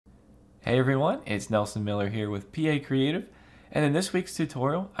Hey everyone, it's Nelson Miller here with PA Creative, and in this week's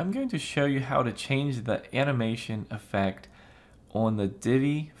tutorial I'm going to show you how to change the animation effect on the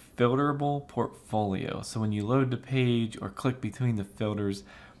Divi Filterable Portfolio. So when you load the page or click between the filters,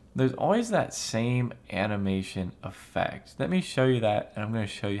 there's always that same animation effect. Let me show you that, and I'm going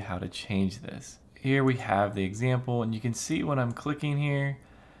to show you how to change this. Here we have the example, and you can see when I'm clicking here,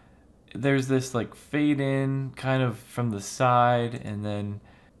 there's this like fade in kind of from the side, and then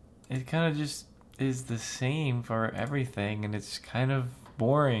it kind of just is the same for everything, and it's kind of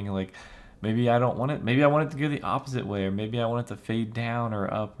boring. Like maybe I don't want it, maybe I want it to go the opposite way, or maybe I want it to fade down or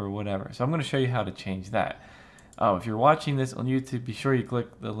up or whatever. So I'm going to show you how to change that. If you're watching this on YouTube, be sure you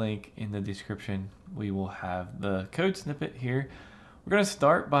click the link in the description. We will have the code snippet here. We're going to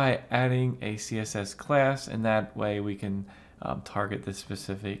start by adding a CSS class, and that way we can target this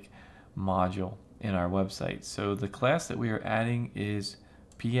specific module in our website. So the class that we are adding is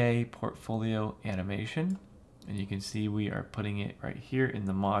PA Portfolio Animation, and you can see we are putting it right here in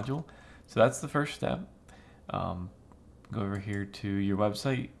the module. So that's the first step. Go over here to your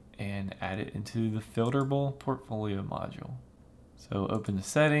website and add it into the Filterable Portfolio module. So open the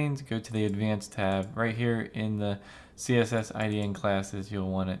settings, go to the Advanced tab. Right here in the CSS IDN classes,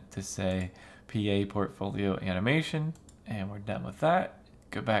 you'll want it to say PA Portfolio Animation, and we're done with that.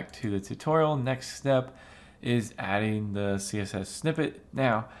 Go back to the tutorial. Next step is adding the CSS snippet.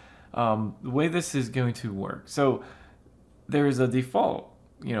 Now, the way this is going to work, so there is a default,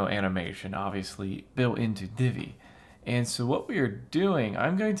 animation obviously built into Divi. And so what we are doing,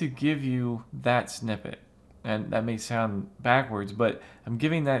 I'm going to give you that snippet. And that may sound backwards, but I'm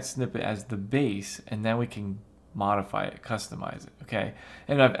giving that snippet as the base, and now we can modify it, customize it, okay?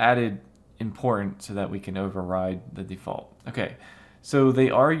 And I've added important so that we can override the default. Okay, so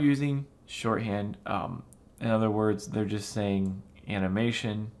they are using shorthand. In other words, they're just saying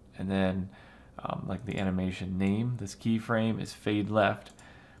animation, and then like the animation name, this keyframe is fade left.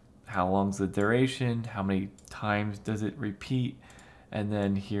 How long's the duration? How many times does it repeat? And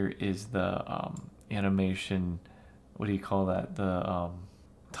then here is the animation, what do you call that? The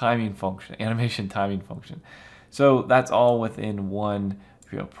timing function, animation timing function. So that's all within one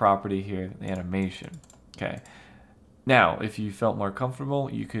property here, the animation. Okay. Now, if you felt more comfortable,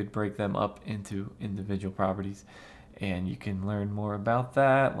 you could break them up into individual properties, and you can learn more about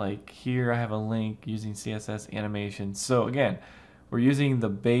that. Like here I have a link using CSS animation. So again, we're using the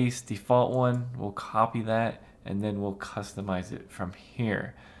base default one. We'll copy that, and then we'll customize it from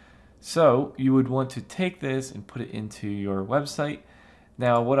here. So you would want to take this and put it into your website.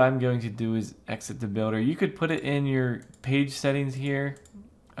 Now what I'm going to do is exit the builder. You could put it in your page settings here,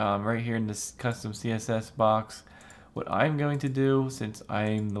 right here in this custom CSS box. What I'm going to do, since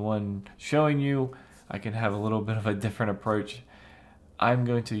I'm the one showing you, I can have a little bit of a different approach. I'm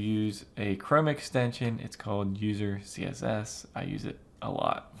going to use a Chrome extension. It's called User CSS. I use it a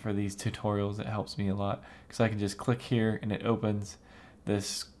lot for these tutorials. It helps me a lot because I can just click here and it opens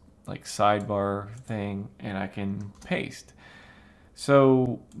this like sidebar thing, and I can paste.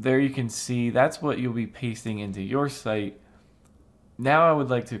 So there you can see that's what you'll be pasting into your site. Now I would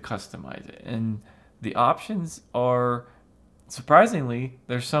like to customize it, and the options are, surprisingly,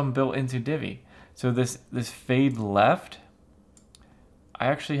 there's some built into Divi. So this fade left, I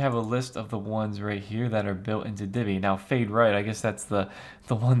actually have a list of the ones right here that are built into Divi. Now fade right, I guess that's the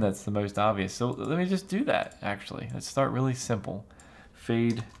one that's the most obvious. So let me just do that actually. Let's start really simple.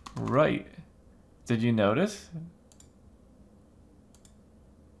 Fade right. Did you notice?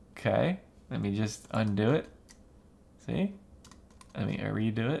 Okay, let me just undo it. See? Let me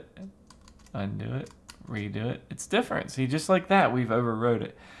redo it. Undo it, redo it. It's different. See, just like that, we've overrode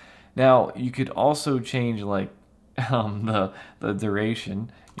it. Now, you could also change like the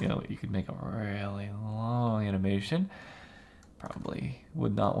duration. You could make a really long animation. Probably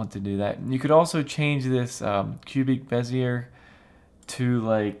would not want to do that. You could also change this cubic Bezier to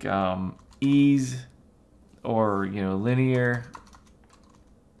like ease or linear.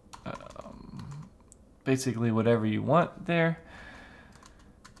 Basically, whatever you want there.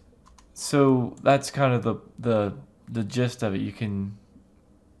 So that's kind of the gist of it. You can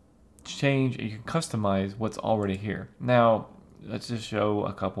change, you can customize what's already here. Now let's just show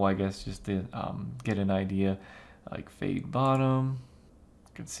a couple, I guess, just to get an idea. Like fade bottom,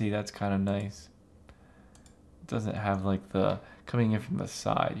 you can see that's kind of nice. It doesn't have like the coming in from the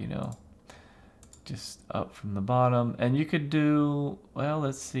side, just up from the bottom. And you could do, well,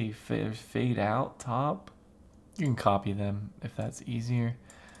 let's see, there's fade out top. You can copy them if that's easier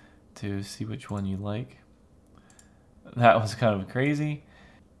to see which one you like. That was kind of crazy.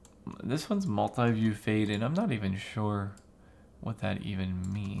 This one's multi-view fade, and I'm not even sure what that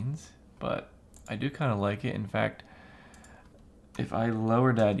even means. but I do kind of like it. In fact, if I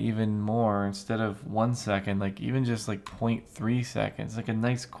lowered that even more, instead of 1 second, like even just like 0.3 seconds, like a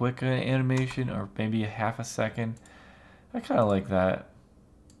nice quick animation, or maybe a half a second, I kind of like that.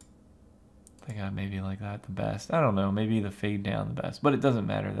 I think I maybe like that the best. I don't know, maybe the fade down the best, but it doesn't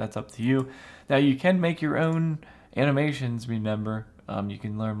matter. That's up to you. Now you can make your own animations, remember. You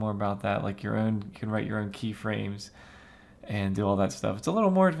can learn more about that, like your own, you can write your own keyframes and do all that stuff. It's a little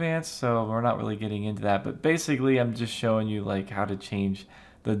more advanced, so we're not really getting into that, but basically I'm just showing you like how to change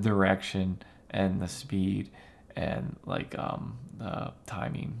the direction and the speed and like the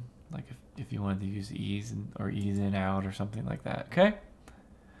timing, like if you wanted to use ease or ease in out or something like that. Okay.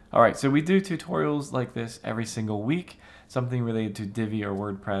 All right, so we do tutorials like this every single week, something related to Divi or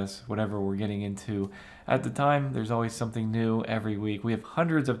WordPress, whatever we're getting into at the time. There's always something new every week. We have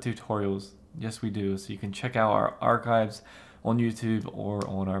hundreds of tutorials. Yes, we do. So you can check out our archives on YouTube or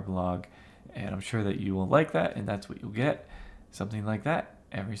on our blog, and I'm sure that you will like that, and that's what you'll get, something like that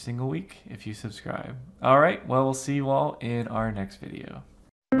every single week if you subscribe. All right, well, we'll see you all in our next video.